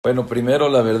Bueno, primero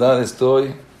la verdad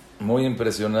estoy muy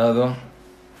impresionado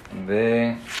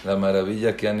de la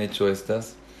maravilla que han hecho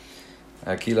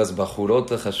aquí las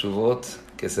Bajurot, Hashuvot,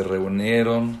 que se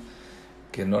reunieron,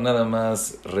 que no nada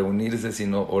más reunirse,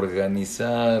 sino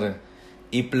organizar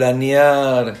y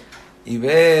planear y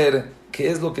ver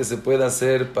qué es lo que se puede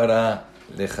hacer para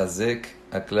lejazek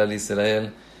a Klal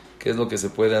Israel, qué es lo que se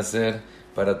puede hacer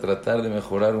para tratar de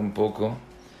mejorar un poco.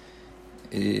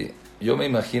 Y yo me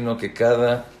imagino que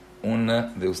cada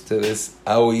una de ustedes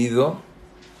ha oído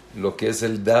lo que es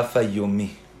el Dafa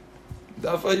Yomi.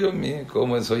 Dafa Yomi,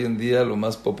 como es hoy en día lo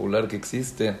más popular que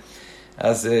existe.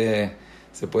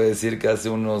 Se puede decir que hace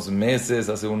unos meses,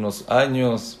 hace unos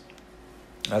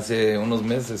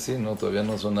meses, sí, no, todavía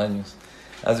no son años.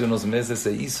 Hace unos meses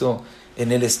se hizo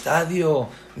en el estadio,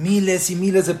 miles y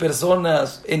miles de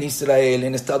personas en Israel,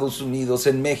 en Estados Unidos,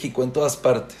 en México, en todas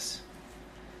partes.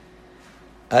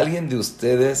 ¿Alguien de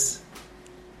ustedes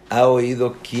ha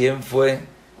oído quién fue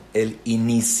el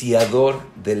iniciador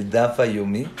del Dafa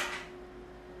Yomi?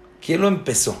 ¿Quién lo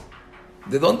empezó?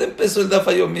 ¿De dónde empezó el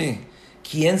Dafa Yomi?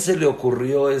 ¿Quién se le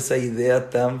ocurrió esa idea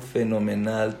tan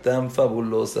fenomenal, tan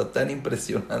fabulosa, tan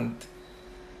impresionante?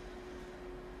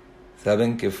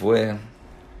 ¿Saben que fue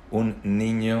un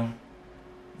niño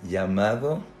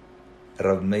llamado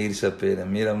Rav Meir Shapira?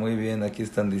 Mira, muy bien, aquí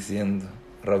están diciendo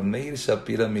Rav Meir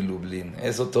Shapira Milublin.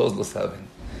 Eso todos lo saben.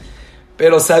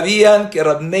 Pero sabían que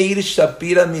Rav Meir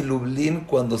Shapira Milublin,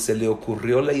 cuando se le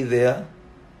ocurrió la idea,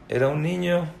 era un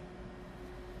niño.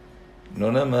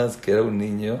 No nada más que era un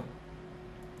niño,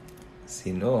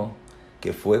 sino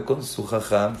que fue con su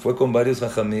jajam, fue con varios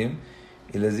jajamim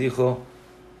y les dijo: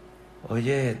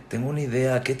 oye, tengo una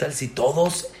idea, ¿qué tal si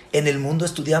todos en el mundo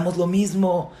estudiamos lo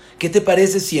mismo? ¿Qué te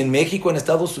parece si en México, en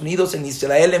Estados Unidos, en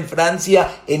Israel, en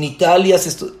Francia, en Italia se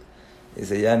estudia?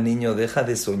 Dice: ya, niño, deja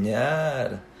de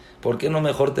soñar. ¿Por qué no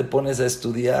mejor te pones a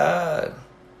estudiar?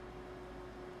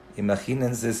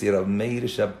 Imagínense si Rav Meir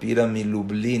Shapira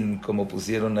Milublin, como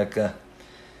pusieron acá,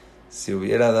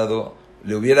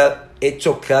 le hubiera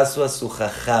hecho caso a su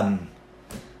jajam.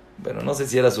 Bueno, no sé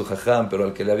si era su jajam, pero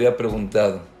al que le había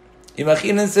preguntado.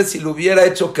 Imagínense si le hubiera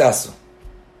hecho caso.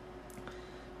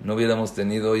 No hubiéramos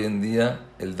tenido hoy en día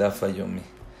el Dafa Yomi.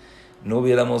 No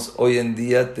hubiéramos hoy en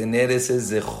día tener ese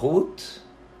zehut.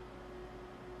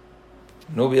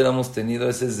 No hubiéramos tenido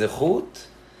ese zehut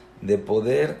de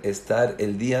poder estar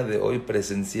el día de hoy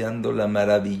presenciando la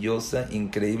maravillosa,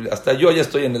 increíble. Hasta yo ya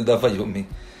estoy en el Dafa Yomi.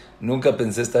 Nunca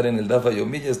pensé estar en el Dafa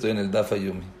Yomi, ya estoy en el Dafa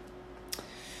Yomi.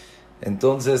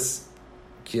 Entonces,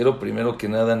 quiero primero que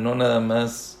nada, no nada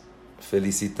más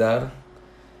felicitar,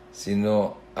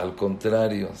 sino al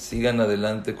contrario, sigan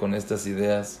adelante con estas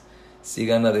ideas,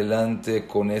 sigan adelante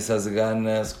con esas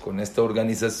ganas, con esta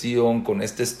organización, con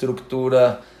esta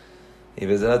estructura, y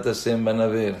Bezrat Hashem van a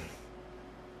ver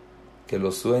que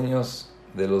los sueños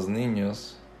de los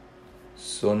niños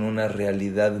son una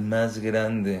realidad más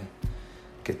grande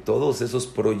que todos esos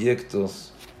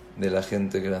proyectos de la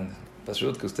gente grande.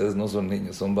 Bajurot, que ustedes no son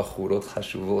niños, son Bajurot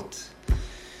Hashuvot.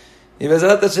 Y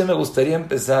Bezrat Hashem me gustaría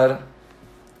empezar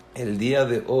el día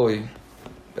de hoy,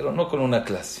 pero no con una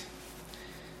clase.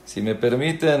 Si me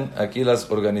permiten, aquí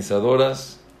las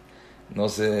organizadoras, no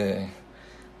sé,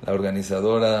 la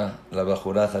organizadora, la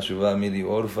Bajurá Hashuvá Mili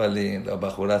Orfali, la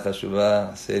Bajurá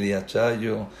Hashuvá Seria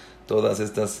Chayo, todas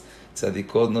estas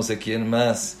tzadikot, no sé quién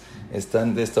más,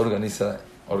 están de esta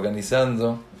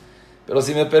organizando. Pero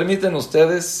si me permiten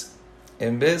ustedes,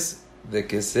 en vez de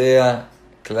que sea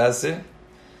clase,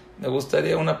 me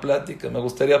gustaría una plática, me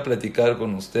gustaría platicar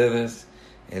con ustedes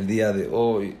el día de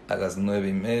hoy a las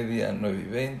 9:30,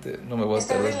 9:20. No me voy a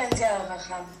estar. Está silenciado,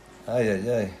 Jajam.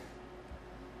 Ay.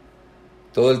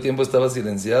 ¿Todo el tiempo estaba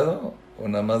silenciado o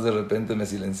nada más de repente me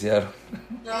silenciaron?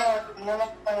 No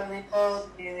me dijo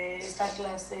que de esta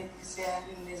clase que sea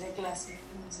en vez de clase,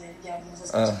 no sé, ya no se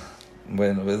escucha.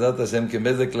 Bueno, Bezrat Hashem, que en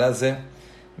vez de clase,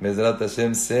 Bezrat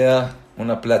Hashem sea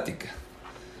una plática.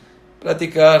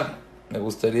 Platicar, me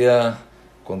gustaría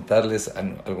contarles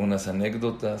algunas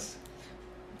anécdotas,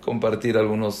 compartir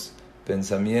algunos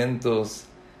pensamientos,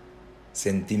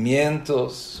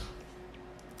 sentimientos,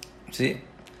 ¿sí?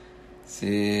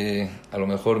 Si a lo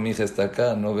mejor mi hija está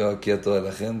acá, no veo aquí a toda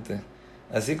la gente.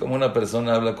 Así como una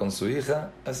persona habla con su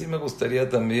hija, así me gustaría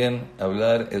también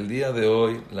hablar el día de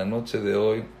hoy, la noche de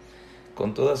hoy,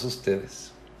 con todas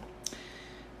ustedes.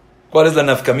 ¿Cuál es la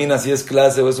nafkamina? Si es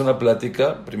clase o es una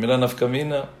plática. Primera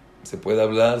nafkamina, se puede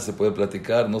hablar, se puede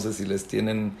platicar. No sé si les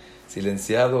tienen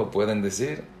silenciado o pueden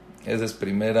decir. Esa es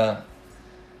primera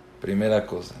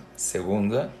cosa.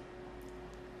 Segunda,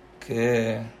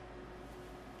 que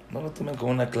no lo tomen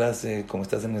como una clase, como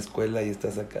estás en la escuela y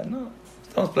estás acá. No,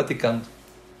 Estamos platicando.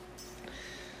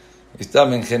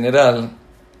 En general,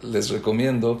 les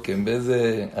recomiendo que en vez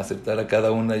de aceptar a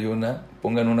cada una y una,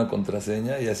 pongan una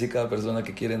contraseña y así cada persona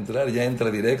que quiere entrar ya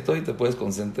entra directo y te puedes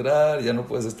concentrar, ya no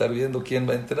puedes estar viendo quién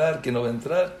va a entrar, quién no va a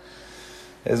entrar.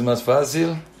 Es más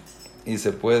fácil y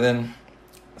se pueden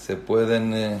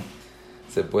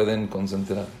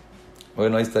concentrar.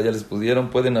 Bueno, ahí está, ya les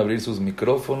pueden abrir sus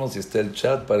micrófonos y está el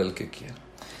chat para el que quiera.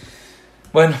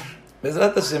 Bueno,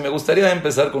 me gustaría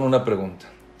empezar con una pregunta.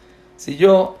 Si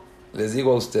yo les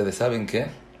digo a ustedes, ¿saben qué?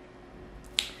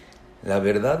 La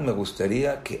verdad me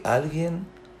gustaría que alguien,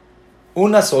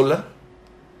 una sola,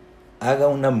 haga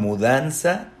una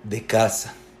mudanza de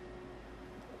casa.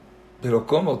 Pero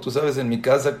 ¿cómo? Tú sabes en mi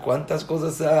casa cuántas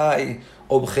cosas hay,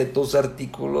 objetos,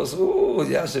 artículos.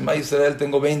 Ya Shema Israel,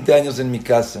 tengo 20 años en mi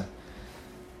casa.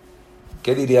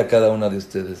 ¿Qué diría cada una de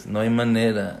ustedes? No hay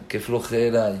manera, qué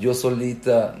flojera, yo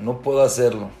solita, no puedo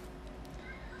hacerlo.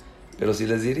 Pero si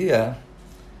les diría,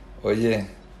 oye,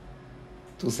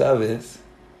 tú sabes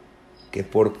que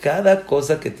por cada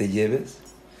cosa que te lleves,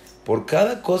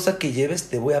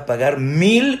 te voy a pagar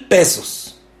 1,000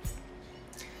 pesos.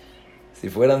 Si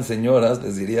fueran señoras,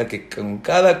 les diría que con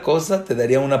cada cosa te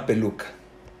daría una peluca.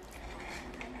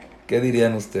 ¿Qué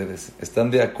dirían ustedes?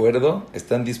 ¿Están de acuerdo?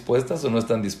 ¿Están dispuestas o no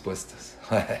están dispuestas?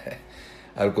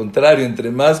 Al contrario,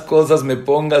 entre más cosas me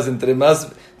pongas, entre más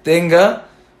tenga,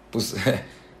 pues,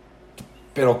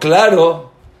 pero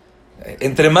claro,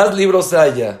 entre más libros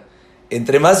haya,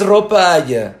 entre más ropa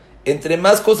haya, entre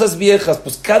más cosas viejas,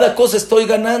 pues cada cosa estoy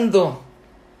ganando.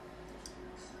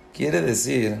 Quiere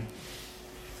decir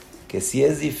que si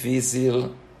es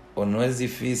difícil o no es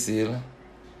difícil,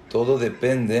 todo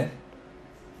depende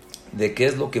de qué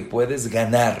es lo que puedes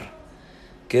ganar,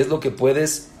 qué es lo que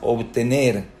puedes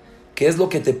obtener, qué es lo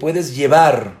que te puedes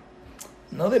llevar.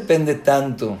 No depende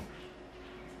tanto.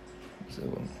 Un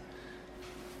segundo.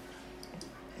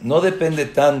 No depende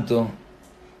tanto.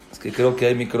 Es que creo que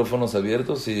hay micrófonos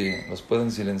abiertos y los pueden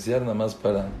silenciar nada más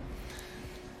para...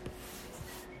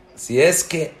 Si es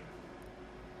que...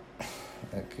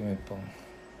 Aquí me pongo.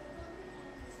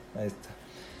 Ahí está.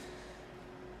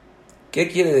 ¿Qué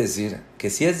quiere decir? Que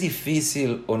si es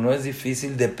difícil o no es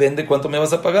difícil, depende cuánto me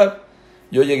vas a pagar.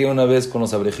 Yo llegué una vez con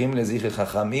los abrejim, les dije,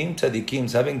 jajamim, tzadikim,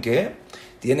 ¿saben qué?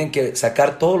 Tienen que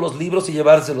sacar todos los libros y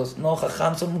llevárselos. No,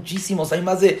 jajam, son muchísimos, hay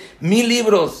más de 1,000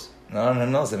 libros.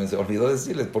 No, se me olvidó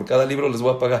decirles, por cada libro les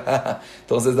voy a pagar.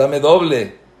 Entonces dame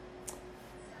doble.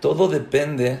 Todo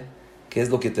depende qué es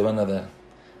lo que te van a dar.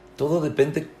 Todo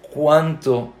depende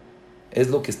cuánto es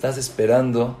lo que estás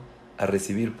esperando a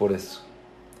recibir por eso.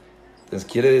 Entonces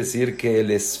quiere decir que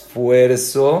el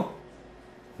esfuerzo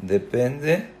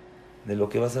depende de lo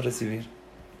que vas a recibir.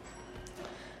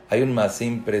 Hay un masé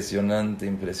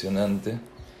impresionante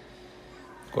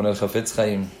con el Jafetz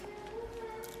Haim.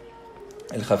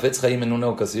 El Jafetz Haim en una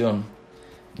ocasión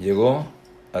llegó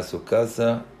a su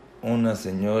casa una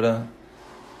señora,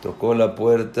 tocó la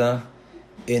puerta,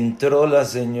 entró la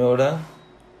señora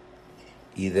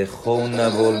y dejó una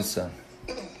bolsa.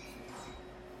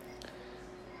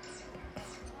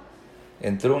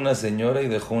 Entró una señora y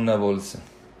dejó una bolsa.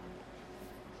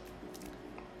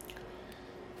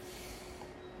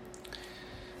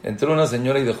 Entró una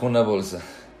señora y dejó una bolsa.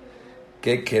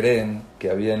 ¿Qué creen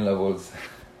que había en la bolsa?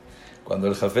 Cuando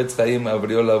el Jafetz Haim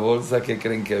abrió la bolsa, ¿qué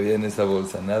creen que había en esa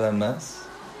bolsa? Nada más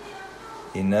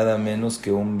y nada menos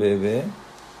que un bebé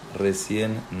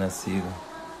recién nacido.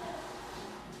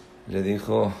 Le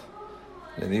dijo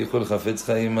el Jafetz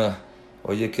Haim,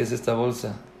 oye, ¿qué es esta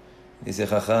bolsa? Dice,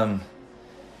 jajam,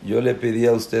 yo le pedí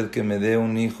a usted que me dé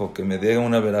un hijo, que me dé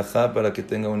una verajá para que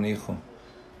tenga un hijo.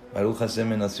 Baruch Hashem,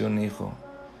 me nació un hijo.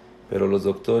 Pero los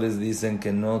doctores dicen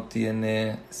que no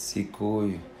tiene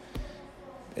sikuy.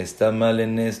 Está mal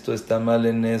en esto, está mal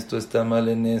en esto, está mal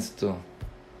en esto.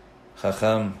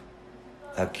 Jajam,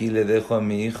 aquí le dejo a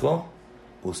mi hijo,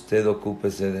 usted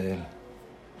ocúpese de él.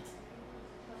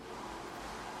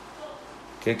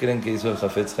 ¿Qué creen que hizo el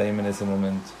Jafetz Haim en ese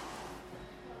momento?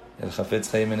 El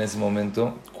Jafetz Haim en ese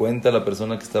momento, cuenta la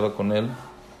persona que estaba con él,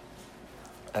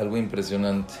 algo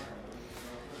impresionante.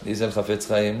 Dice el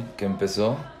Jafetz Haim que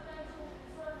empezó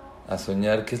a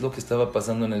soñar qué es lo que estaba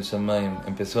pasando en el Shamaim.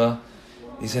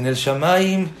 Dice, en el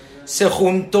Shamaim se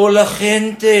juntó la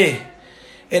gente.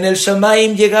 En el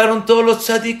Shamaim llegaron todos los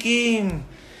tzadikim.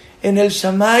 En el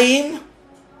Shamaim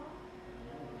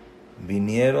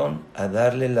vinieron a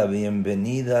darle la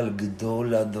bienvenida al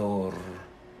Gdolador.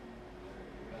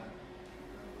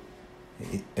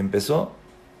 Y empezó,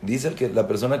 dice la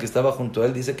persona que estaba junto a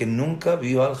él, dice que nunca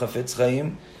vio al Jafetz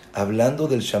Haim hablando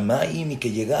del Shamaim y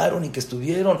que llegaron y que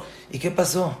estuvieron. ¿Y qué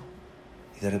pasó?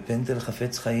 Y de repente el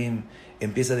Hafetz Haim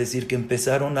empieza a decir que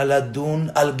empezaron a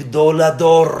ladun al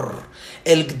Gdolador.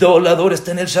 El Gdolador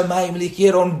está en el Shamayim. Le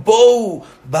dijeron, Bou,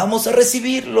 vamos a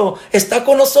recibirlo, está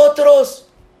con nosotros.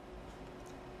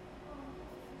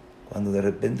 Cuando de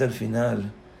repente al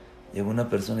final llegó una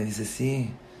persona y dice,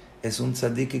 sí, es un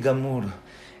tzadik gamur,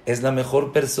 es la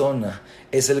mejor persona,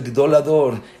 es el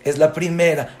Gdolador, es la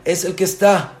primera, es el que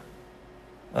está.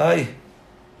 Ay,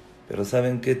 pero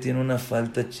 ¿saben qué? Tiene una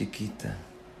falta chiquita.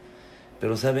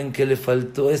 Pero ¿saben qué? Le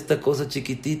faltó esta cosa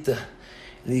chiquitita.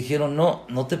 Le dijeron,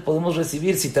 no te podemos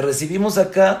recibir. Si te recibimos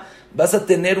acá, vas a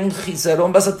tener un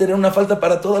jizarón, vas a tener una falta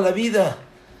para toda la vida.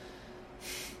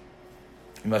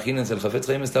 Imagínense, el Hafetz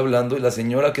Haim está hablando y la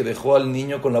señora que dejó al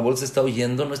niño con la bolsa está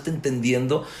oyendo, no está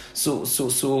entendiendo.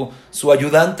 Su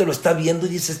ayudante lo está viendo y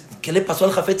dice, ¿qué le pasó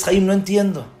al Hafetz Haim? No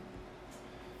entiendo.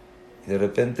 Y de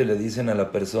repente le dicen a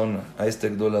la persona, a este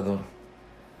Gdolador,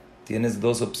 tienes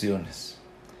dos opciones.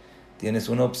 Tienes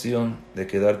una opción de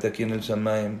quedarte aquí en el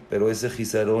Shamayim, pero ese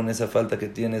jizarón, esa falta que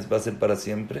tienes, ¿va a ser para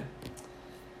siempre?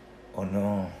 ¿O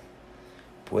no?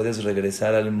 Puedes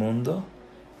regresar al mundo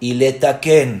y le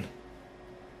taquen.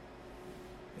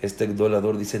 Este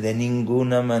Gdolador dice, de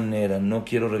ninguna manera, no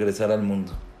quiero regresar al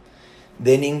mundo.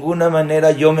 De ninguna manera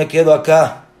yo me quedo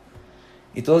acá.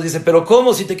 Y todos dicen, pero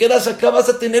 ¿cómo? Si te quedas acá vas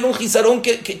a tener un jizarón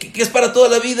que es para toda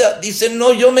la vida. Dice,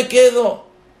 no, yo me quedo.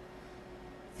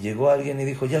 Llegó alguien y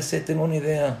dijo, ya sé, tengo una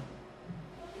idea.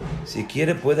 Si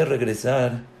quiere puede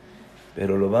regresar,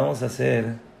 pero lo vamos a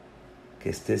hacer que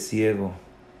esté ciego.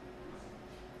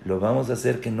 Lo vamos a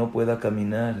hacer que no pueda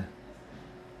caminar.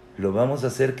 Lo vamos a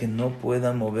hacer que no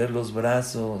pueda mover los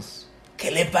brazos.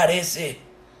 ¿Qué le parece?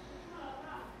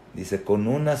 Dice, con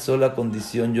una sola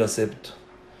condición yo acepto.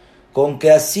 Con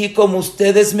que así como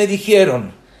ustedes me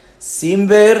dijeron, sin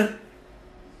ver,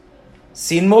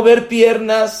 sin mover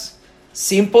piernas,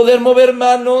 sin poder mover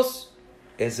manos,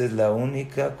 esa es la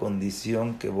única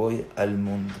condición que voy al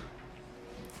mundo.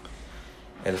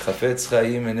 El Hafetz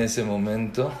Haim en ese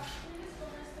momento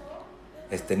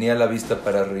tenía la vista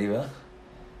para arriba.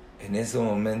 En ese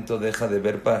momento deja de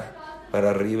ver para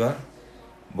arriba,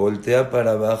 voltea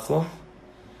para abajo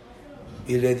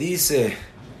y le dice,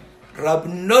 Rab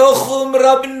Nochum,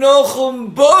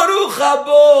 Baruch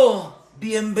habo,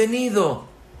 bienvenido.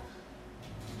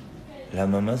 La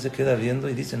mamá se queda viendo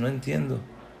y dice, no entiendo.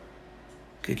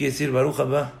 ¿Qué quiere decir Baruch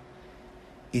haba?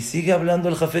 Y sigue hablando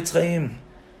el Hafetz Haim,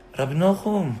 Rab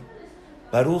Nochum,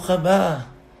 Baruch haba.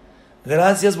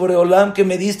 Gracias, Boreolam, que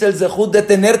me diste el zehut de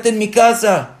tenerte en mi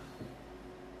casa.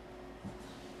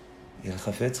 Y el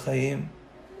Hafetz Haim,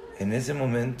 en ese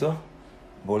momento,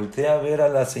 voltea a ver a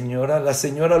la señora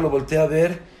lo voltea a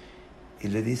ver y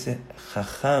le dice,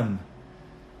 Jajam,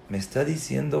 ¿me está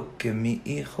diciendo que mi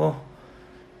hijo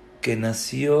que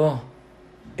nació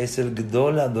es el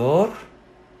Gdolador?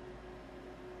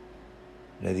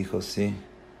 Le dijo, sí.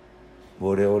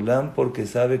 Boreolam, porque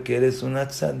sabe que eres una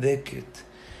tzadeket,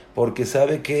 porque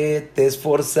sabe que te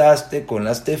esforzaste con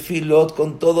las tefilot,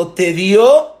 con todo, te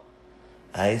dio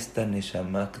a esta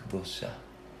Neshama Kdosha.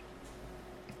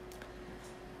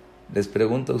 Les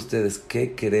pregunto a ustedes,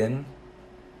 ¿qué creen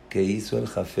que hizo el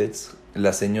Hafetz,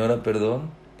 la señora,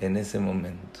 en ese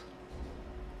momento?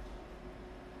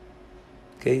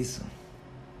 ¿Qué hizo?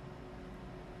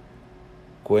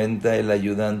 Cuenta el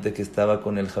ayudante que estaba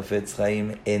con el Hafetz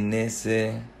Haim, en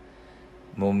ese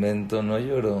momento no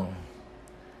lloró.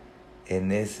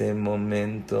 En ese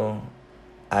momento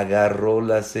agarró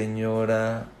la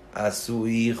señora a su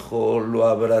hijo, lo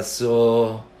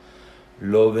abrazó,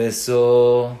 lo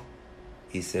besó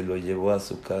y se lo llevó a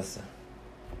su casa.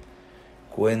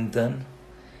 Cuentan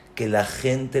que la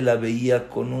gente la veía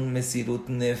con un mesirut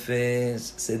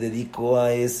nefesh, se dedicó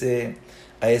a ese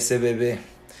bebé.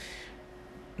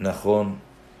 Najón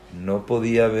no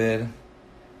podía ver,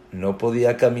 no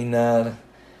podía caminar,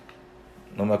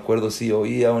 no me acuerdo si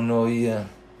oía o no oía,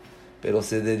 pero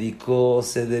se dedicó.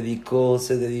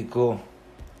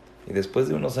 Y después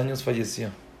de unos años falleció.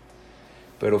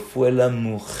 Pero fue la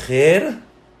mujer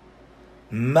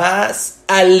más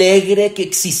alegre que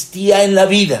existía en la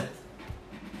vida.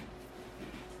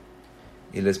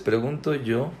 Y les pregunto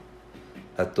yo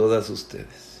a todas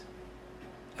ustedes.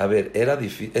 A ver,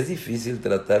 es difícil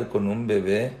tratar con un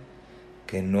bebé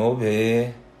que no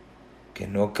ve, que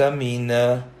no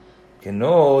camina, que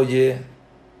no oye.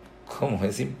 ¿Cómo?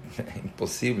 Es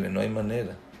imposible, no hay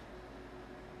manera.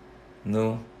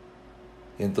 No.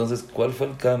 Y entonces, ¿cuál fue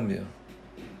el cambio?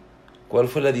 ¿Cuál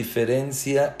fue la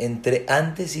diferencia entre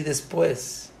antes y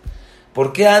después?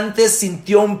 ¿Por qué antes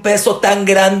sintió un peso tan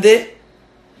grande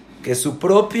que su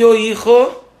propio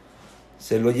hijo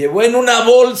Se lo llevó en una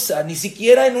bolsa, ni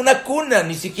siquiera en una cuna,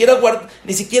 ni siquiera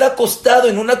acostado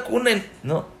en una cuna.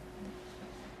 No.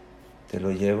 Te lo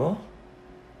llevo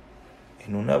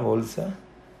en una bolsa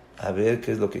a ver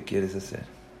qué es lo que quieres hacer.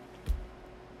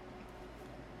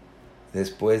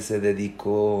 Después se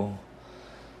dedicó,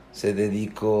 se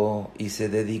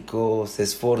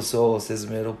esforzó, se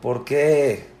esmeró. ¿Por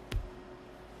qué?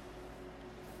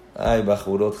 Ay,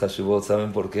 Bajurot, Hashivot,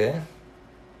 ¿saben por qué?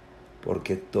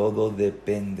 Porque todo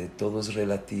depende, todo es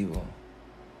relativo.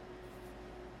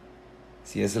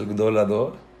 Si es el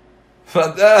Gdolador,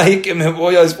 ¡ay, que me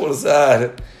voy a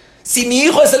esforzar! Si mi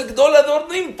hijo es el Gdolador,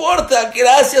 no importa.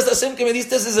 Gracias, Hashem, que me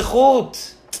diste ese zehut.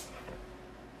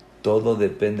 Todo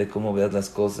depende cómo veas las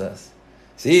cosas.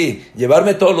 Sí,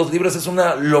 llevarme todos los libros es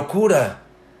una locura.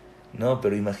 No,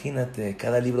 pero imagínate,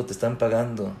 cada libro te están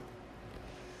pagando.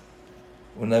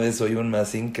 Una vez oí un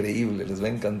más increíble, les va a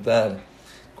encantar.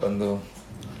 Cuando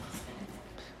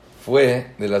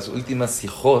fue de las últimas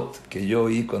sijot que yo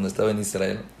oí cuando estaba en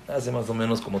Israel, hace más o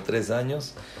menos como 3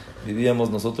 años,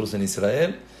 vivíamos nosotros en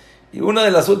Israel, y una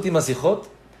de las últimas sijot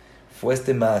fue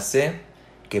este maasé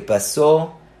que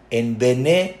pasó en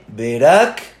Bene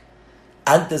Berak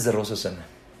antes de Rosh Hashanah.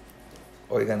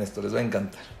 Oigan esto, les va a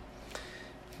encantar.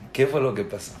 ¿Qué fue lo que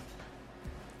pasó?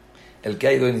 El que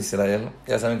ha ido en Israel,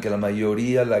 ya saben que la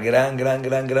mayoría, la gran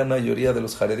mayoría de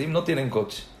los Haredim no tienen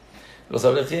coche. Los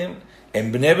Abrejim,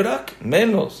 en Bnei Brak,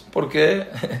 menos, porque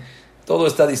todo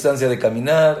está a distancia de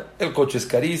caminar, el coche es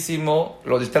carísimo,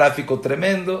 el tráfico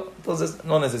tremendo, entonces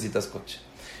no necesitas coche.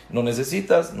 No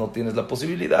tienes la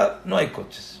posibilidad, no hay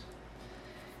coches.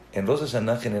 En Rosh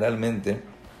Hashanah generalmente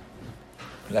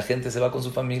la gente se va con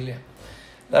su familia.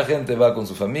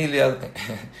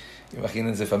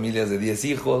 Imagínense familias de 10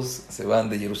 hijos, se van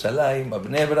de Jerusalén a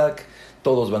Bnei Brak,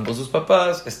 todos van con sus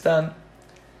papás,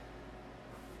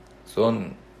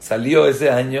 salió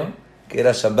ese año que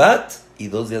era Shabbat y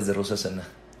 2 días de Rosh Hashanah.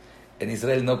 En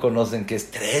Israel no conocen que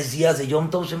es 3 días de Yom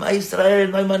Tov Shema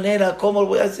Israel, no hay manera, ¿cómo lo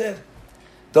voy a hacer?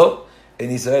 Todo en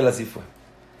Israel así fue.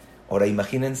 Ahora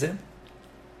imagínense,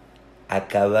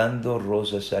 acabando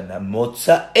Rosh Hashanah,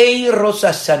 Motzai Rosh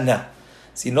Hashanah,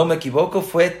 si no me equivoco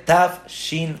fue Tav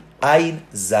Shin Ain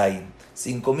Zain,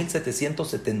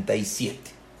 5777.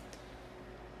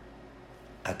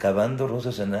 Acabando Rosh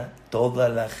Hashanah, toda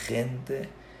la gente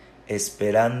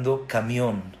esperando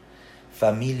camión,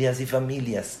 familias y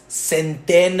familias,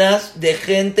 centenas de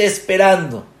gente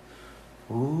esperando.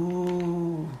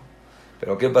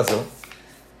 ¿Pero qué pasó?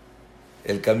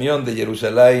 El camión de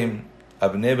Jerusalén a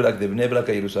Bnei Brak, de Bnei Brak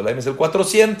a Jerusalén es el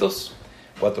 400,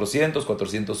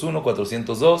 401,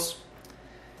 402.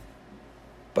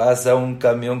 Pasa un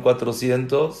camión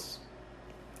 400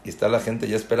 y está la gente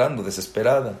ya esperando,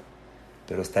 desesperada,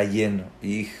 pero está lleno,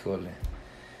 híjole.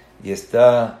 Y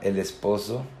está el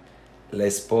esposo, la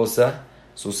esposa,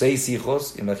 sus 6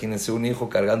 hijos, imagínense un hijo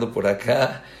cargando por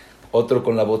acá, otro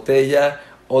con la botella,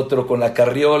 otro con la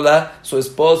carriola, su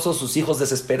esposo, sus hijos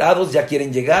desesperados, ya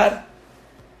quieren llegar.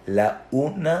 La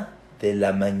 1 de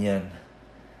la mañana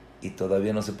y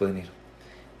todavía no se pueden ir.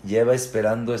 Lleva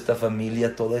esperando esta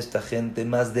familia, toda esta gente,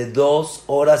 más de 2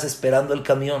 horas esperando el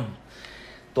camión.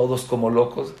 Todos como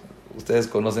locos. Ustedes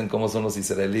conocen cómo son los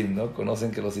israelíes, ¿no?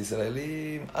 Conocen que los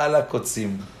israelíes, a la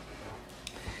kotzim.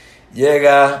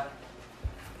 Llega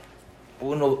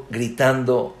uno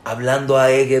gritando, hablando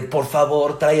a Eged, por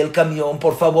favor, trae el camión,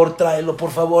 por favor, tráelo,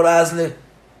 por favor, hazle.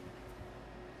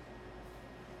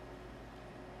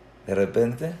 De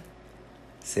repente,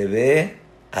 se ve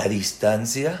a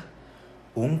distancia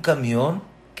un camión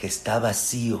que está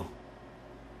vacío.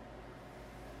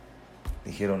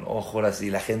 Dijeron, ojo, ahora sí,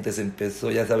 la gente se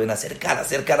empezó, ya saben, a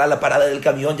acercar a la parada del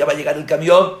camión, ya va a llegar el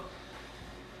camión.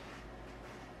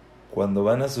 Cuando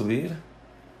van a subir,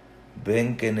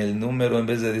 ven que en el número, en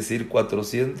vez de decir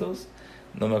 400,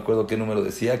 no me acuerdo qué número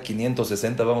decía,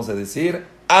 560 vamos a decir,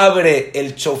 abre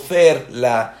el chofer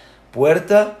la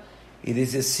puerta y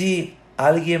dice, sí,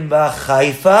 ¿alguien va a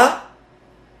Haifa?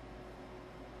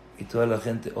 Y toda la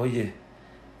gente, oye,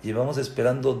 llevamos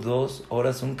esperando 2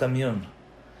 horas un camión.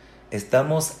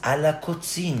 Estamos a la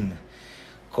kotzim,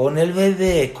 con el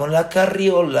bebé, con la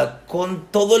carriola, con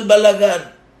todo el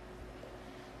balagán.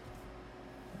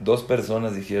 2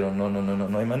 personas dijeron,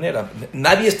 no hay manera.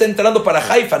 Nadie está entrando para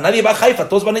Haifa, nadie va a Haifa,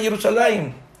 todos van a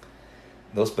Jerusalén.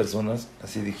 2 personas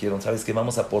así dijeron, ¿sabes qué?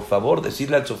 Vamos a, por favor,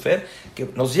 decirle al chofer que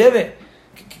nos lleve,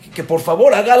 que por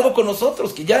favor haga algo con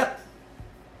nosotros, que ya.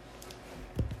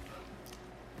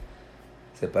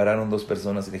 Se pararon 2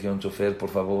 personas y dijeron, chofer, por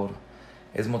favor,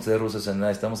 es Motzei Rosh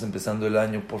Hashanah, estamos empezando el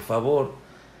año, por favor,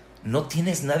 no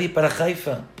tienes nadie para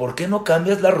Haifa, ¿por qué no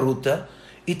cambias la ruta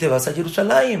y te vas a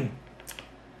Jerusalén?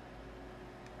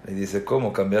 Le dice,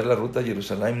 ¿cómo? ¿Cambiar la ruta a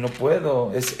Jerusalén? No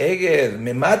puedo, es Eger,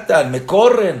 me matan, me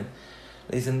corren.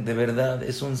 Le dicen, de verdad,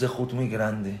 es un zehut muy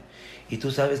grande. Y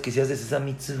tú sabes que si haces esa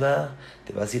mitzvah,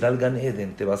 te vas a ir al Gan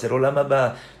Eden, te va a hacer Olam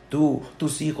Haba. Tú,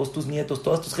 tus hijos, tus nietos,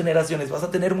 todas tus generaciones, vas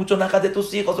a tener mucho naja de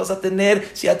tus hijos, vas a tener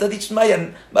Siata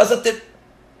Dishmayan, vas a tener...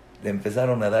 Le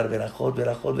empezaron a dar verajot,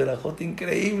 verajot, verajot,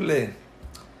 increíble.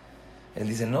 Él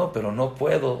dice, no, pero no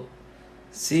puedo.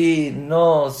 Sí,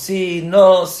 no, sí,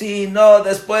 no, sí, no.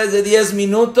 Después de 10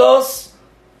 minutos,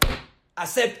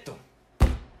 acepto.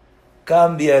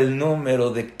 Cambia el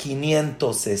número de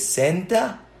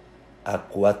 560 a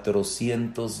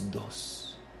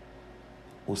 402.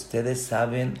 Ustedes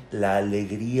saben la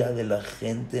alegría de la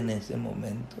gente en ese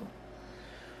momento.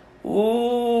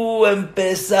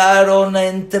 Empezaron a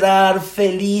entrar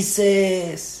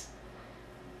felices.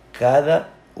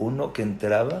 Cada uno que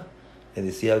entraba le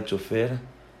decía al chofer,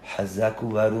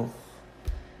 Hazaku Baruch.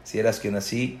 Si era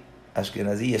Ashkenazi,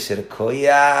 Yesher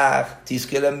Koyach,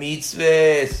 Tizke la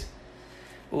mitzves.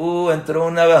 Entró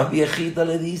una viejita,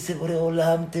 le dice,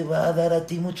 Boreolam te va a dar a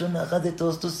ti mucho naja de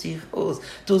todos tus hijos,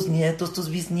 tus nietos, tus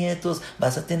bisnietos.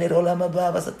 Vas a tener Olam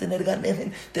Haba, vas a tener Gan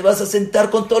Eden, te vas a sentar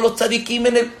con todos los tzadikim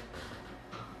en el...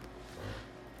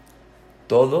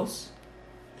 Todos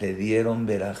le dieron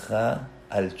verajá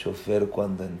al chofer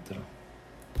cuando entró.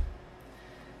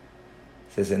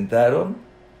 Se sentaron.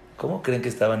 ¿Cómo creen que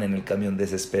estaban en el camión?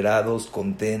 Desesperados,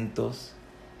 contentos.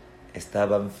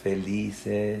 Estaban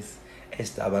felices.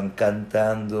 Estaban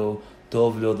cantando.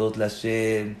 Tov Leodot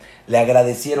Lashem. Le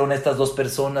agradecieron a estas dos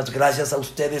personas. Gracias a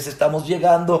ustedes estamos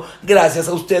llegando. Gracias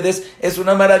a ustedes es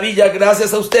una maravilla.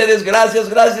 Gracias a ustedes. Gracias,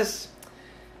 gracias.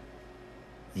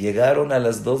 Llegaron a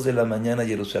las 2 de la mañana a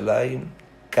Jerusalén.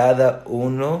 Cada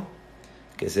uno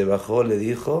que se bajó le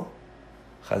dijo,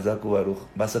 Hazaku Baruch,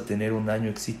 vas a tener un año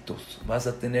exitoso, vas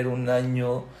a tener un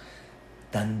año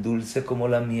tan dulce como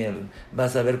la miel,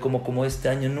 vas a ver como este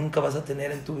año nunca vas a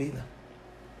tener en tu vida.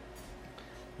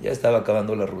 Ya estaba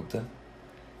acabando la ruta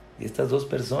y estas dos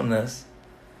personas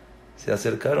se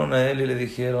acercaron a él y le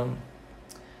dijeron,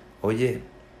 oye,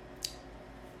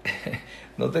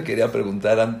 no te quería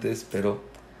preguntar antes, pero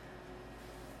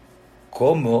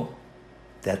 ¿cómo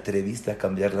te atreviste a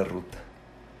cambiar la ruta?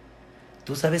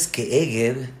 Tú sabes que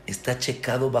Eger está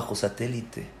checado bajo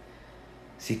satélite.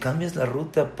 Si cambias la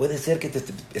ruta, puede ser que te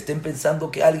estén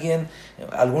pensando que alguien,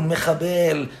 algún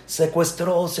mejabel,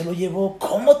 secuestró, se lo llevó.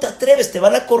 ¿Cómo te atreves? Te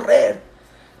van a correr.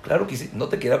 Claro que sí. No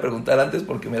te quería preguntar antes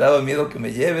porque me daba miedo que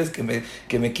me lleves, que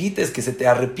me quites, que se te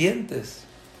arrepientes.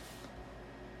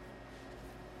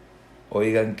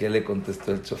 Oigan, ¿qué le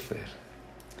contestó el chofer?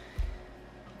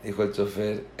 Dijo el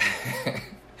chofer,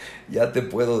 ya te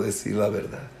puedo decir la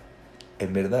verdad.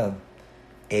 En verdad,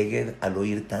 Eger, al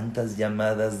oír tantas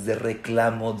llamadas de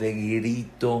reclamo, de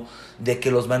grito, de que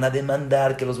los van a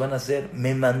demandar, que los van a hacer,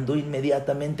 me mandó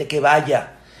inmediatamente que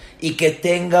vaya y que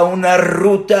tenga una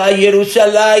ruta a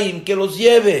Jerusalén, que los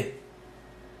lleve.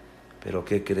 Pero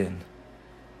 ¿qué creen?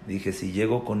 Dije, si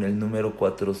llego con el número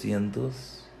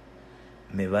 400,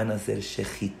 me van a hacer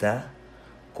shejitá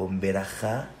con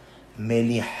berajá,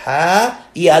 melijá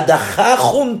y adajá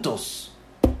juntos.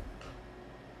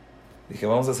 Dije,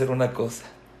 vamos a hacer una cosa.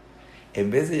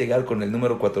 En vez de llegar con el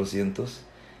número 400,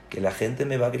 que la gente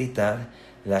me va a gritar,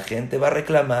 la gente va a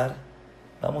reclamar,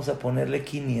 vamos a ponerle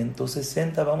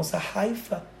 560, vamos a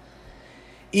Haifa.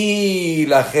 Y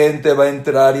la gente va a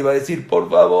entrar y va a decir, por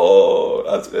favor,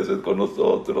 haz veces con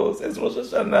nosotros, es Rosh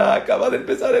Hashanah, acaba de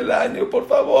empezar el año, por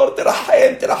favor,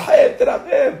 terahem, terahem,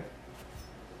 terahem.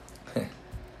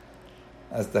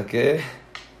 Hasta que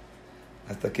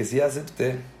sí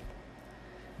acepté.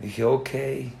 Dije, ok.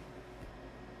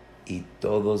 Y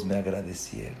todos me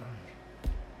agradecieron.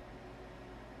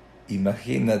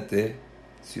 Imagínate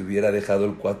si hubiera dejado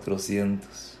el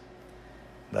 400.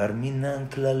 Barminan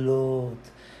Klalot,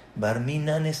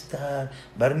 Barminan Estar,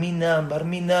 Barminan.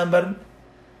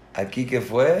 ¿Aquí qué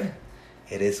fue?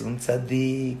 Eres un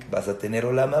tzadik, vas a tener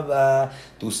Olam Haba,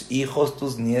 tus hijos,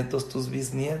 tus nietos, tus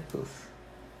bisnietos.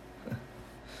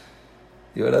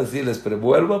 Y ahora sí,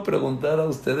 vuelvo a preguntar a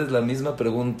ustedes la misma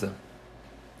pregunta.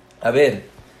 A ver,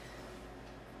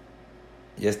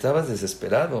 ya estabas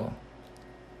desesperado.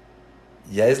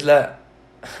 Ya es la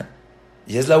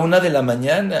 1 de la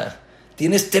mañana.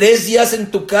 Tienes 3 días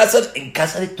en tu casa, en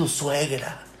casa de tu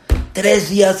suegra. 3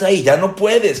 días ahí, ya no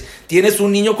puedes. Tienes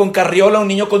un niño con carriola, un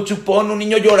niño con chupón, un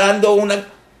niño llorando,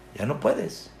 ya no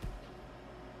puedes.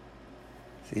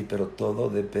 Sí, pero todo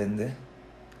depende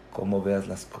cómo veas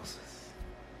las cosas.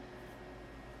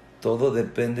 Todo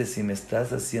depende si me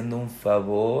estás haciendo un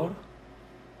favor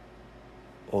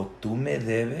o tú me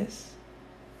debes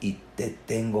y te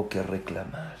tengo que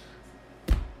reclamar.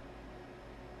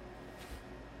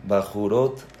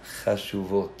 Bajurot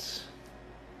Hashuvot.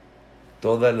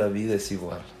 Toda la vida es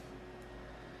igual.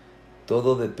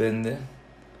 Todo depende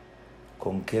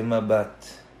con qué mabat,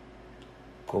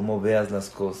 cómo veas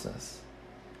las cosas,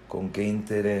 con qué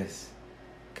interés,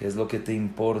 qué es lo que te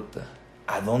importa,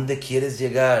 a dónde quieres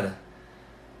llegar,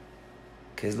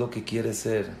 qué es lo que quieres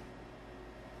ser.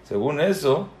 Según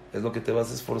eso, es lo que te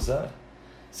vas a esforzar.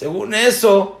 Según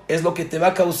eso, es lo que te va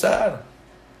a causar.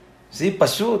 Sí,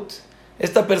 Pashut.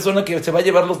 Esta persona que se va a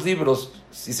llevar los libros,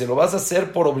 si se lo vas a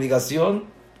hacer por obligación,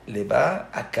 le va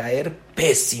a caer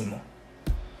pésimo.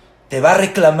 Te va a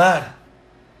reclamar.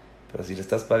 Pero si le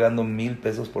estás pagando 1,000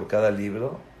 pesos por cada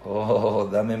libro, oh,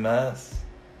 dame más.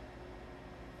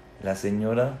 La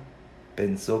señora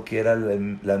pensó que era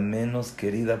la menos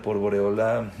querida por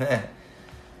Boreolam.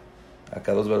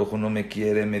 Akadosh Baruj Hu no me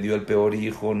quiere, me dio el peor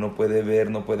hijo, no puede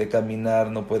ver, no puede caminar,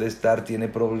 no puede estar, tiene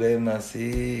problemas,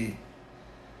 sí.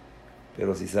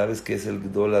 Pero si sabes que es el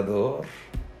Gdolador,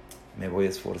 me voy a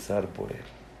esforzar por él.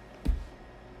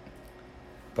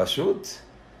 Pashut.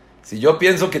 Si yo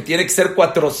pienso que tiene que ser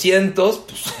 400,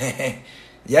 pues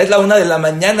ya es la 1 de la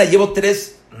mañana, llevo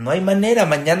 3. No hay manera,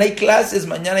 mañana hay clases,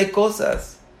 mañana hay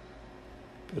cosas.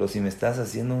 Pero si me estás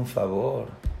haciendo un favor,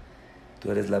 tú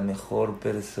eres la mejor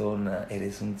persona,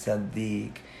 eres un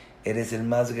tzaddik, eres el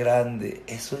más grande,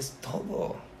 eso es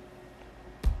todo.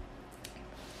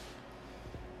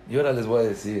 Y ahora les voy a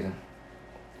decir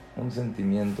un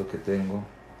sentimiento que tengo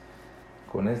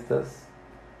con estas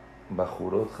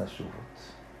Bajurot Hashuvot.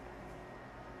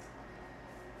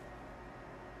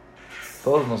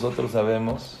 Todos nosotros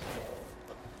sabemos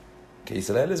que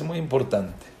Israel es muy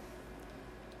importante.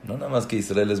 No nada más que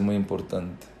Israel es muy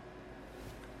importante.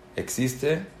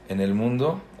 Existe en el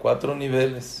mundo 4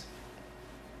 niveles.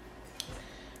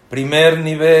 Primer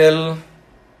nivel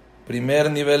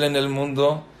en el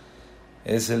mundo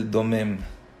es el Domem,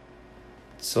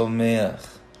 Tzomeach,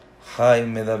 Hay,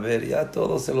 Medaber, ya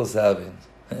todos se lo saben.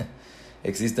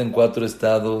 Existen 4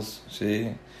 estados,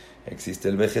 ¿sí? Existe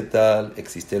el vegetal,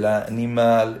 existe el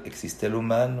animal, existe el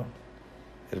humano.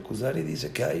 El Kuzari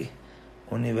dice que hay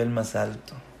un nivel más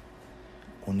alto,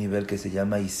 un nivel que se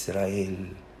llama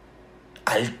Israel,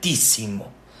 altísimo,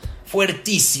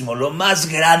 fuertísimo, lo más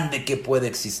grande que puede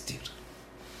existir.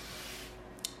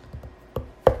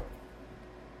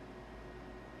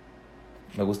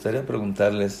 Me gustaría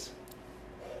preguntarles,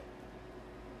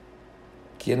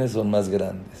 ¿quiénes son más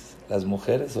grandes, las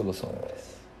mujeres o los hombres?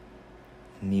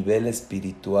 Nivel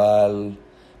espiritual,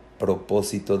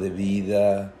 propósito de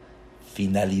vida,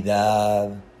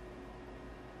 finalidad.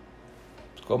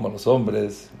 Como los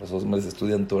hombres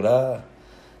estudian Torah,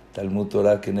 Talmud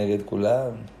Torah Keneged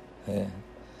Kulam.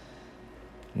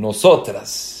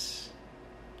 Nosotras,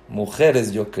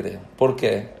 mujeres, yo creo. ¿Por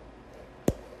qué?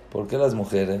 ¿Por qué las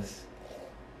mujeres?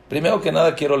 Primero que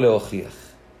nada quiero leojiaj.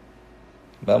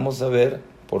 Vamos a ver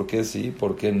por qué sí,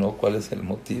 por qué no, cuál es el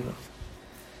motivo.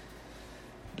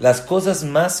 Las cosas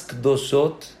más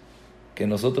kdoshot que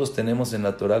nosotros tenemos en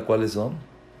la Torah, ¿cuáles son?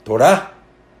 Torah.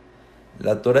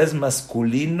 ¿La Torah es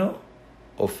masculino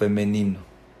o femenino?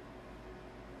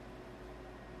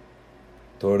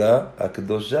 Torah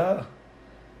akdoshá,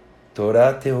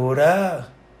 Torah teorá.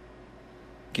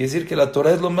 Quiere decir que la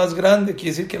Torah es lo más grande, quiere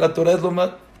decir que la Torah es lo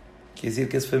más... Quiere decir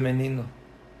que es femenino.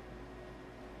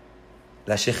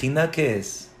 ¿La Shejina qué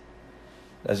es?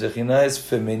 La Shejina es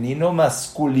femenino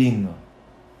masculino.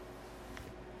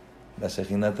 La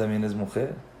Shejina también es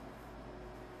mujer.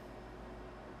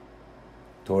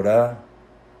 Torah,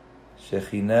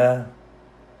 Shejina,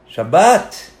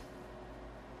 Shabbat.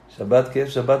 ¿Shabbat qué es?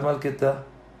 Shabbat Malketá.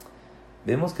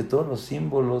 Vemos que todos los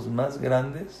símbolos más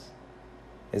grandes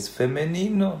es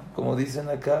femenino, como dicen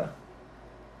acá.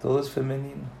 Todo es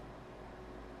femenino.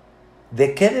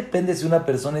 ¿De qué depende si una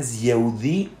persona es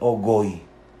Yehudí o Goy?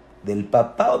 ¿Del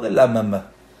papá o de la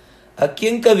mamá? ¿A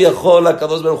quién que viajó la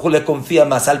Kadosh Baruj Hu le confía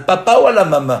más? ¿Al papá o a la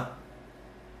mamá?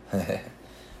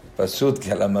 Pashut,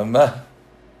 que a la mamá.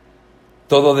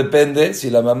 Todo depende si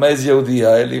la mamá es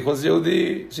Yehudía, el hijo es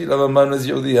Yehudí. Si la mamá no es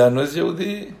Yehudía, no es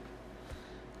Yehudí.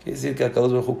 Quiere decir que a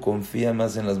Kadosh Baruj Hu confía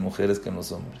más en las mujeres que en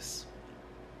los hombres.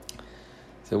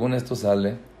 Según esto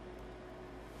sale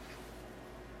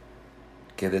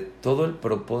que de todo el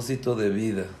propósito de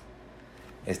vida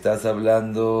estás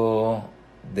hablando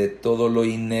de todo lo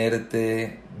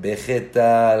inerte,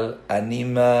 vegetal,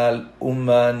 animal,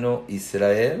 humano,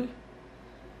 Israel.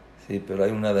 Sí, pero hay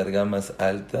una darga más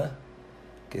alta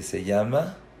que se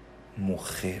llama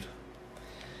mujer.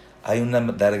 Hay una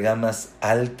darga más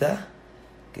alta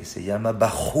que se llama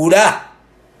Bajurá.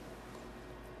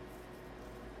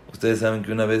 Ustedes saben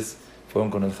que una vez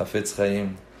fueron con el Jafetz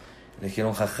Haim. Le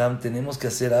dijeron, Jajam, tenemos que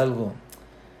hacer algo.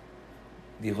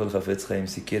 Dijo el Jafetz Haim,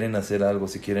 si quieren hacer algo,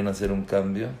 si quieren hacer un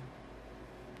cambio,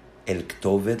 el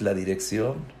Ktovet, la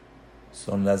dirección,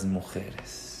 son las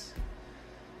mujeres.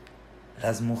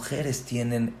 Las mujeres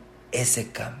tienen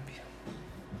ese cambio.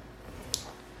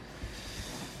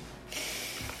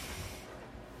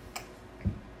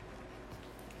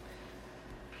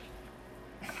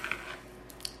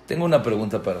 Tengo una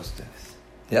pregunta para ustedes.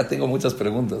 Ya tengo muchas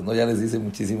preguntas, ¿no? Ya les hice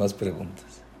muchísimas preguntas.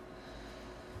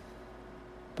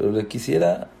 Pero le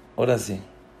quisiera, ahora sí,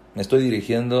 me estoy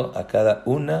dirigiendo a cada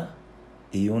una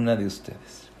y una de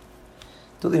ustedes.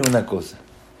 Tú dime una cosa.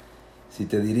 Si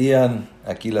te dirían,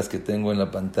 aquí las que tengo en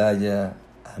la pantalla,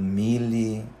 a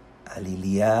Mili, a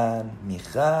Lilian,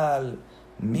 Mijal,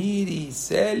 Miri,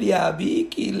 Celia,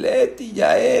 Vicky, Leti,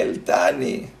 Yael,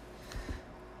 Tani,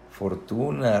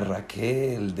 Fortuna,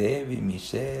 Raquel, Debbie,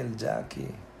 Michelle,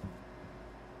 Jackie.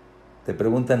 Te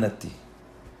preguntan a ti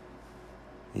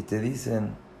y te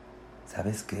dicen,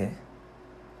 ¿sabes qué?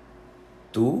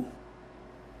 Tú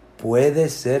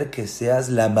puedes ser que seas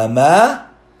la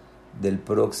mamá del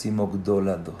próximo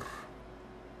Gdolador.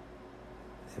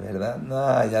 ¿De verdad?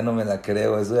 No, ya no me la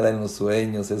creo. Eso era en los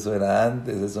sueños, eso era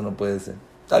antes, eso no puede ser.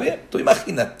 Está bien, tú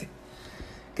imagínate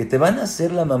que te van a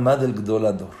hacer la mamá del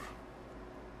Gdolador.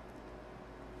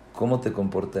 ¿Cómo te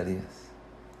comportarías?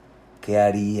 ¿Qué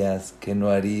harías? ¿Qué no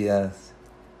harías?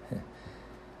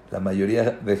 La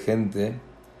mayoría de gente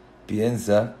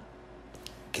piensa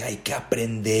que hay que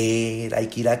aprender, hay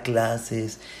que ir a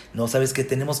clases. No, ¿sabes que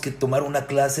tenemos que tomar una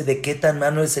clase de qué tan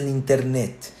malo es el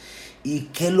internet? Y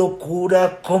qué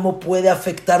locura, cómo puede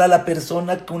afectar a la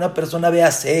persona que una persona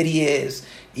vea series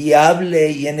y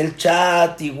hable y en el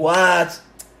chat y WhatsApp.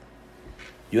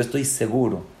 Yo estoy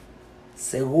seguro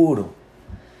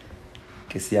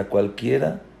que si a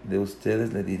cualquiera de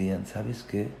ustedes le dirían, ¿sabes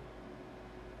qué?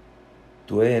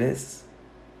 Tú eres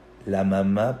la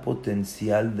mamá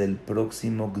potencial del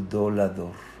próximo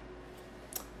Gdolador.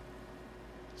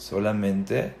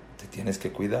 Solamente te tienes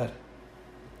que cuidar.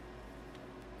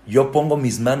 Yo pongo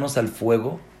mis manos al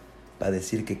fuego para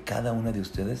decir que cada una de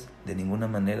ustedes, de ninguna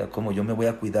manera, como yo me voy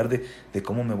a cuidar de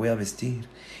cómo me voy a vestir.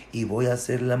 Y voy a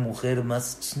ser la mujer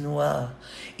más snua.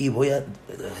 Y voy a,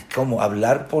 como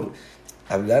hablar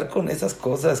con esas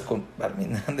cosas, con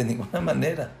Barminan, de ninguna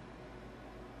manera.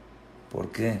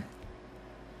 ¿Por qué?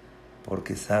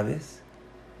 Porque sabes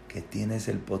que tienes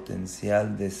el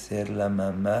potencial de ser la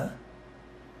mamá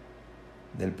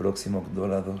del próximo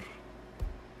Gdolador.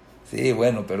 Sí,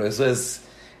 bueno, pero eso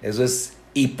es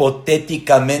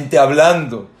hipotéticamente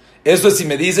hablando. Eso es si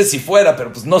me dices si fuera,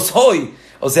 pero pues no soy.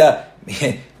 O sea,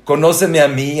 conóceme a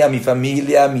mí, a mi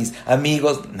familia, a mis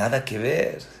amigos, nada que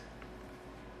ver.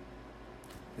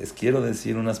 Les quiero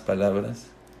decir unas palabras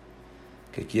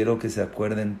que quiero que se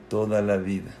acuerden toda la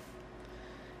vida.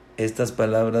 Estas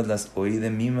palabras las oí de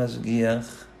mi Mashgiach,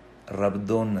 Rab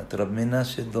Donat, Rab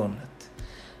Menashe Donat.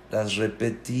 Las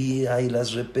repetía y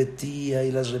las repetía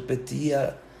y las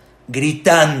repetía,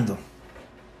 gritando.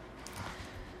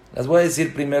 Las voy a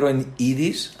decir primero en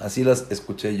Yiddish, así las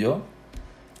escuché yo.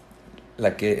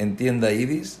 La que entienda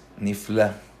Yiddish,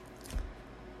 nifla.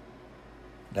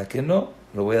 La que no,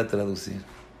 lo voy a traducir.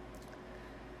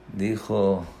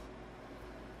 Dijo,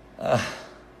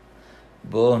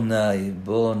 Bonai,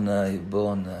 Bonai,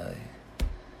 Bonai,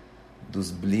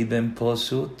 dus blieben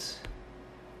poshut,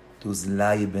 dus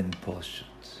leiben poshut.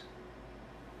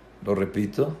 Lo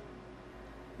repito,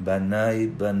 Banai,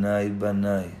 Banai,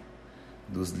 Banai,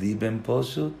 dus lieben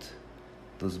poshut,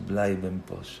 dus bleiben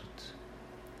poshut.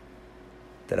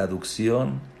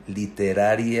 Traducción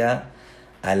literaria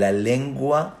a la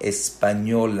lengua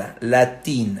española,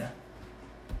 latina.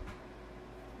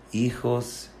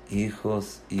 Hijos,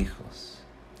 hijos, hijos.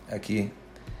 Aquí,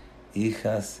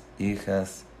 hijas,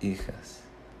 hijas, hijas.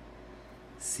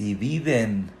 Si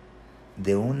viven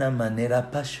de una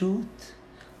manera pashut,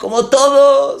 como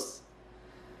todos,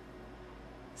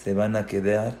 se van a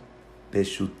quedar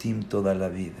peshutim toda la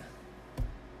vida.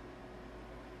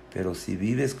 Pero si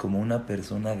vives como una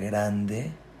persona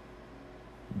grande,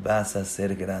 vas a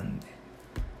ser grande.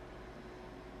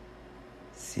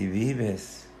 Si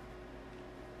vives,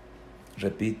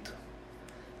 repito,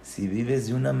 si vives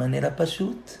de una manera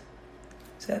pashut,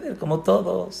 o sea, como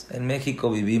todos, en México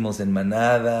vivimos en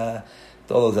manada,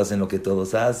 todos hacen lo que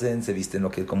todos hacen, se visten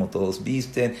como todos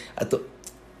visten,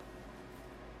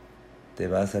 te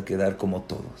vas a quedar como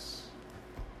todos.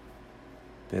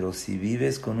 Pero si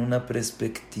vives con una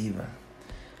perspectiva,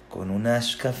 con una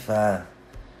ashkafá,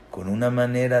 con una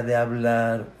manera de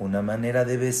hablar, una manera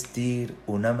de vestir,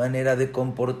 una manera de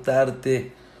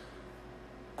comportarte,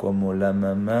 como la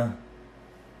mamá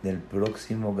del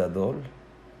próximo Gadol,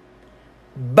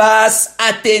 vas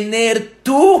a tener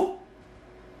tú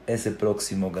ese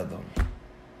próximo Gadol.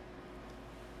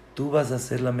 Tú vas a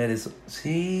ser la merecedora.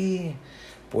 Sí,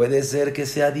 puede ser que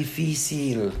sea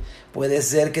difícil, puede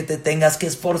ser que te tengas que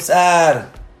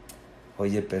esforzar.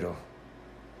 Oye, pero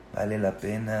vale la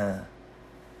pena.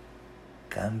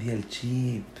 Cambia el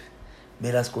chip,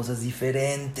 ve las cosas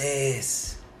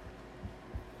diferentes.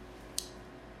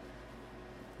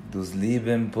 Dus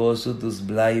Leben posut, dus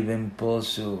bleiben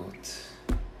posut.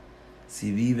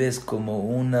 Si vives como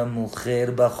una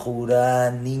mujer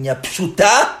bajurá, niña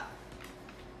pshuta,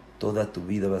 toda tu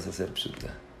vida vas a ser pshuta.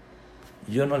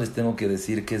 Yo no les tengo que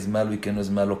decir qué es malo y qué no es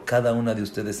malo. Cada una de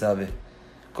ustedes sabe.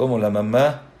 Como la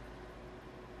mamá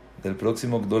del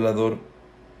próximo Gdolador,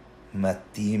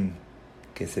 Matim,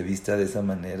 que se vista de esa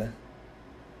manera.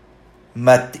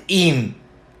 Matim,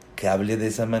 que hable de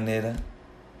esa manera.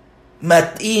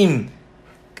 Matim.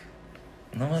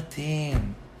 No Matim.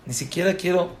 Ni siquiera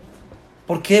quiero.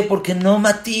 ¿Por qué? Porque no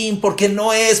Matim. Porque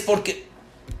no es. Porque.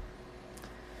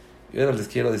 Y ahora les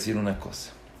quiero decir una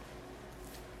cosa.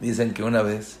 Dicen que una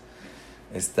vez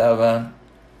estaba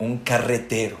un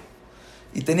carretero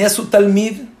y tenía su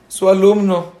talmid, su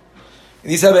alumno. Y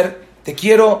dice, a ver, te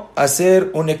quiero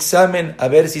hacer un examen a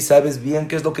ver si sabes bien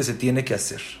qué es lo que se tiene que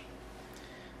hacer.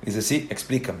 Dice, sí,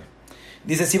 explícame.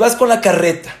 Dice, si vas con la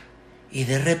carreta y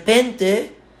de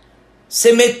repente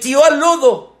se metió al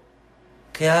lodo,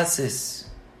 ¿qué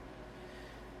haces?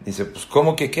 Dice, pues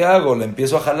 ¿cómo que qué hago? La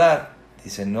empiezo a jalar.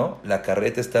 Dice, no, la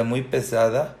carreta está muy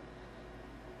pesada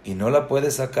y no la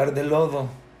puedes sacar del lodo.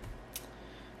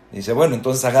 Dice, bueno,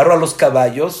 entonces agarro a los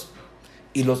caballos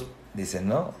y los... Dice,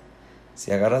 no,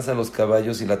 si agarras a los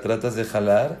caballos y la tratas de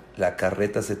jalar, la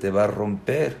carreta se te va a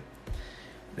romper.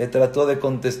 Le trató de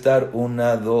contestar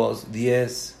 1, 2,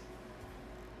 10,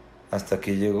 hasta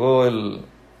que llegó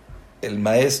el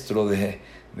maestro de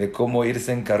cómo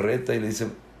irse en carreta y le dice,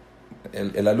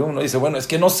 el alumno dice, bueno, es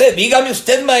que no sé, dígame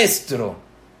usted, maestro.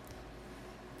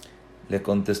 Le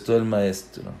contestó el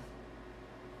maestro,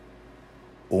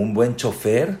 un buen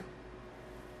chofer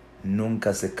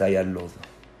nunca se cae al lodo.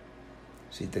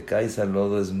 Si te caes al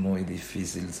lodo es muy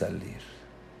difícil salir.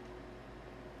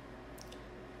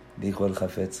 Dijo el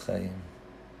Jafetz Haim,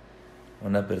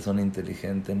 una persona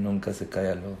inteligente nunca se cae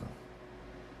al lodo,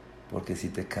 porque si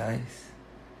te caes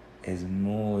es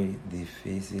muy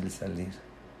difícil salir.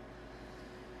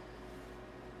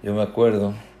 Yo me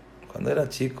acuerdo, cuando era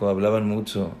chico hablaban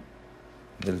mucho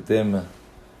del tema.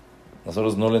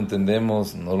 Nosotros no lo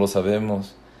entendemos, no lo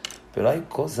sabemos, pero hay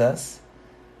cosas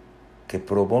que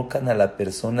provocan a la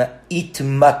persona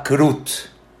itmakrut.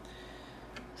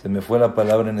 Se me fue la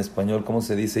palabra en español, ¿cómo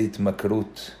se dice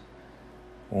itmakrut?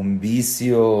 Un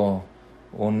vicio,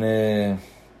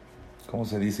 ¿cómo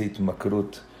se dice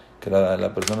itmakrut? Que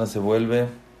la persona se vuelve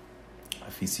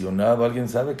aficionado, ¿alguien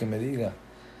sabe? Que me diga.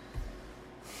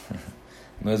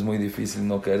 No es muy difícil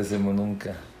no caerse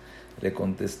nunca. Le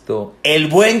contestó, el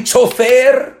buen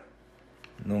chofer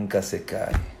nunca se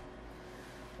cae.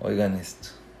 Oigan esto.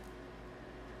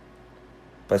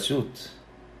 Pashut,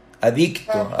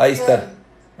 adicto, ahí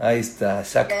está,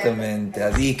 exactamente,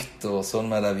 adicto, son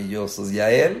maravillosos. Y a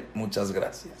él, muchas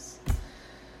gracias.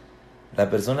 La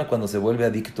persona cuando se vuelve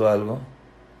adicto a algo,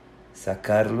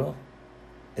 sacarlo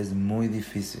es muy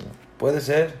difícil. Puede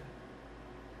ser,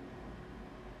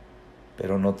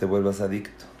 pero no te vuelvas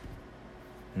adicto.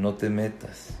 No te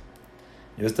metas.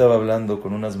 Yo estaba hablando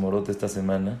con unas morotes esta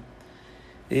semana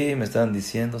y me estaban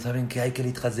diciendo, ¿saben qué? Hay que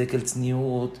litchazek el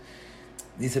tzniut.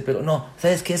 Dice, pero no,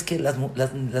 ¿sabes qué? Es que las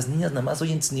niñas nada más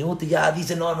oyen tzniut y ya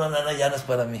dicen, no, ya no es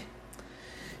para mí.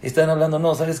 Y están hablando,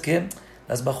 no, ¿sabes qué?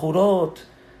 Las Bajurot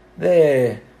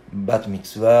de bat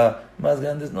mitzvah más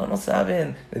grandes, no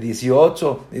saben, de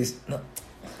 18. No.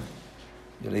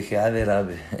 Yo le dije,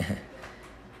 Ave,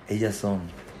 ellas son,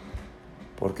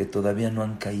 porque todavía no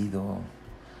han caído,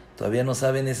 todavía no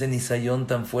saben ese nisayón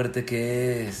tan fuerte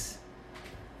que es.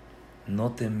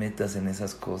 No te metas en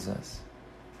esas cosas.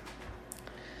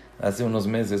 Hace unos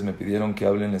meses me pidieron que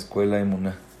hable en la escuela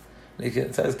Emuná. Le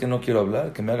dije, ¿sabes qué? No quiero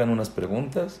hablar, que me hagan unas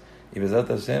preguntas y Besat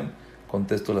Hashem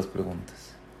contesto las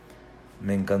preguntas.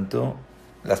 Me encantó,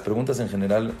 las preguntas en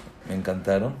general me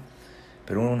encantaron,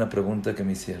 pero hubo una pregunta que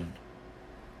me hicieron.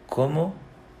 ¿Cómo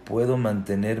puedo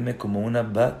mantenerme como una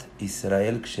Bat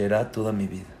Israel Ksherá toda mi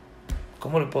vida?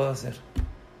 ¿Cómo lo puedo hacer?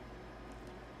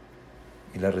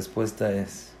 Y la respuesta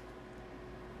es,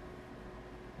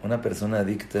 una persona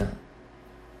adicta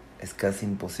es casi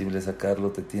imposible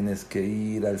sacarlo. Te tienes que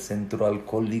ir al centro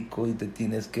alcohólico y te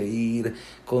tienes que ir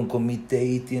con comité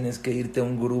y tienes que irte a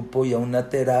un grupo y a una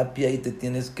terapia y te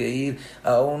tienes que ir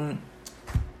a un...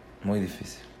 Muy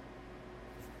difícil.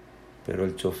 Pero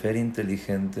el chofer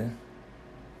inteligente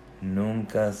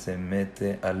nunca se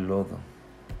mete al lodo.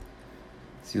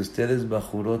 Si ustedes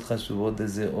Bajurot, Hashuvot,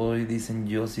 desde hoy dicen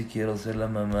yo sí quiero ser la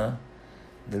mamá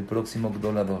del próximo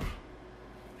Gdolador,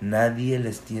 nadie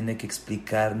les tiene que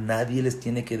explicar, nadie les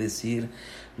tiene que decir,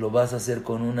 lo vas a hacer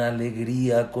con una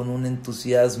alegría, con un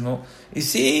entusiasmo. Y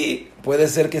sí, puede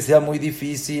ser que sea muy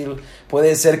difícil,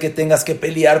 puede ser que tengas que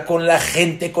pelear con la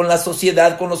gente, con la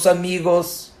sociedad, con los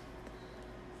amigos,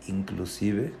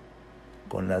 inclusive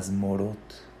con las morot.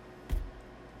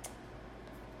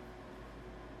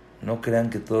 No crean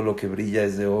que todo lo que brilla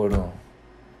es de oro.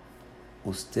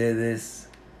 Ustedes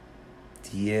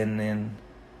tienen...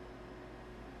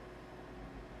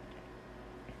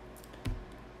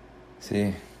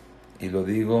 Sí, y lo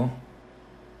digo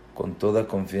con toda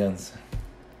confianza.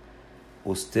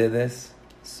 Ustedes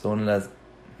son las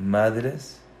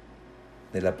madres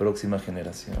de la próxima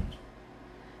generación.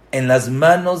 En las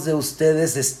manos de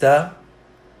ustedes está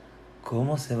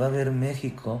cómo se va a ver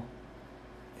México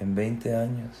en 20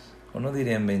 años. O no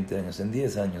diría en 20 años, en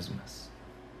 10 años más.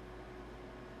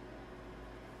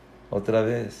 Otra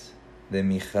vez, de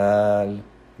Mijal,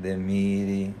 de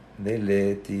Miri, de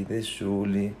Leti, de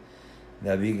Shuli, de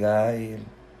Abigail,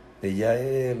 de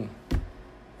Yael.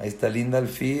 Ahí está Linda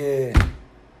Alfie,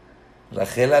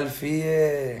 Rachel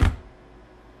Alfie,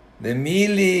 de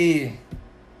Mili.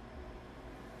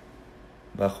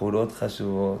 Bajurot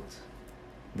Hashuvot,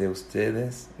 de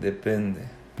ustedes depende.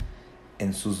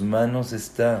 En sus manos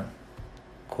está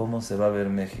cómo se va a ver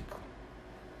México.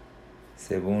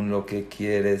 Según lo que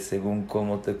quieres, según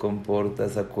cómo te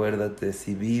comportas, acuérdate,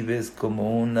 si vives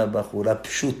como una Bajurá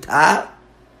pshuta,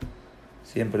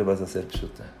 siempre vas a ser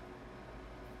pshuta.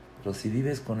 Pero si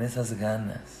vives con esas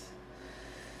ganas,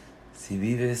 si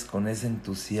vives con ese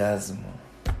entusiasmo,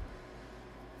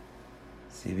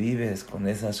 si vives con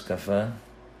esa ashkafá,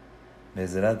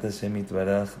 Bezrat Hashem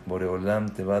Yitbaraj, Boreolam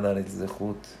te va a dar el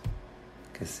zehut,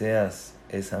 que seas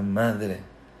esa madre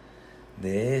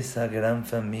de esa gran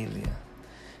familia,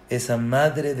 esa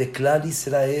madre de Klal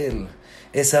Israel,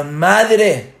 esa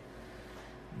madre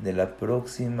de la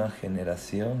próxima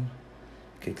generación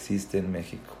que existe en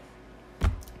México.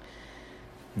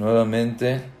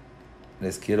 Nuevamente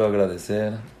les quiero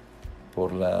agradecer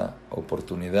por la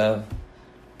oportunidad,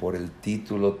 por el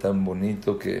título tan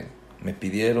bonito que me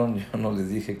pidieron. Yo no les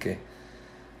dije que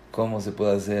cómo se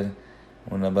puede hacer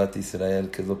una Bat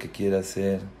Israel, qué es lo que quiere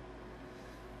hacer.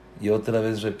 Y otra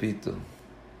vez repito,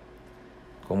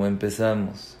 como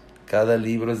empezamos, cada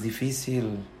libro es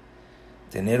difícil.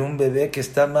 Tener un bebé que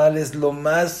está mal es lo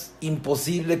más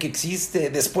imposible que existe.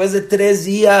 Después de 3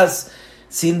 días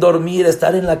sin dormir,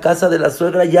 estar en la casa de la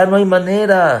suegra, ya no hay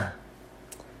manera.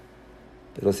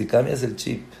 Pero si cambias el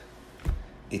chip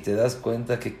y te das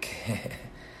cuenta que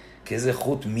es de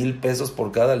Jut, 1,000 pesos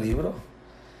por cada libro,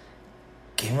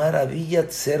 qué maravilla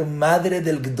ser madre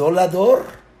del Gdolador.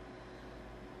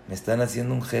 Me están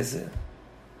haciendo un gesed.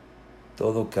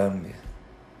 Todo cambia.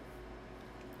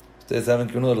 Ustedes saben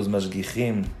que uno de los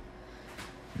mashgichim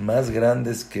más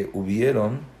grandes que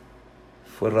hubieron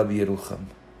fue Rabbi Yeruham.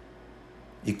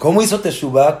 ¿Y cómo hizo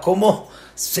Teshuvah? ¿Cómo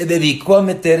se dedicó a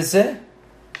meterse?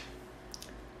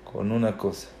 Con una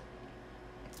cosa.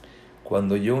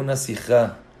 Cuando oyó una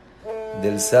sijá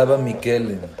del Saba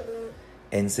Mikelem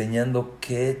enseñando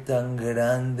qué tan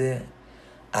grande,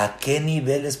 a qué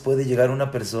niveles puede llegar una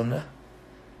persona,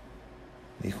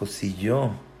 dijo, si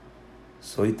yo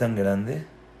soy tan grande,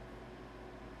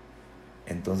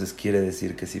 entonces quiere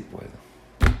decir que sí puedo.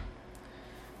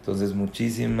 Entonces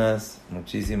muchísimas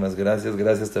gracias.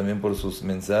 Gracias también por sus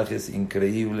mensajes.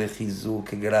 Increíble, Jizú,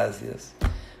 que gracias.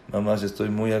 Mamás, estoy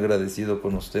muy agradecido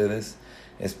con ustedes.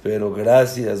 Espero,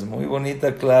 gracias, muy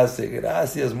bonita clase.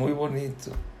 Gracias, muy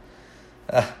bonito.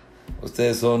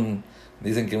 Ustedes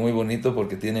dicen que muy bonito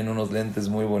porque tienen unos lentes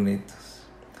muy bonitos.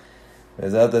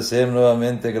 Bezrat Hashem,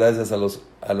 nuevamente gracias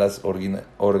a las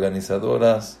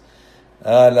organizadoras,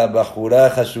 a la Bajurá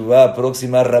Hashuvá,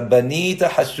 próxima Rabbanita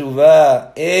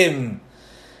Hashuvá,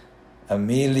 a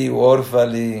Mili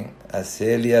Orfali, a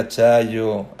Celia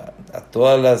Chayo, a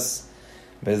todas las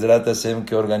Bezrat Hashem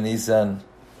que organizan,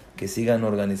 que sigan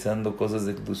organizando cosas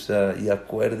de Kedushá. Y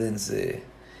acuérdense,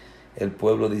 el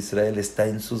pueblo de Israel está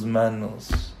en sus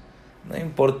manos. No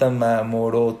importa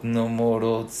morot, no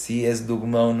morot, si es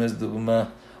dugma o no es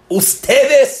dugma.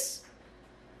 Ustedes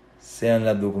sean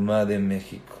la dugma de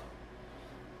México.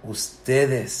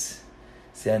 Ustedes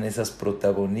sean esas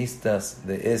protagonistas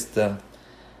de esta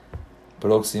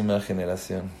próxima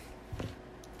generación.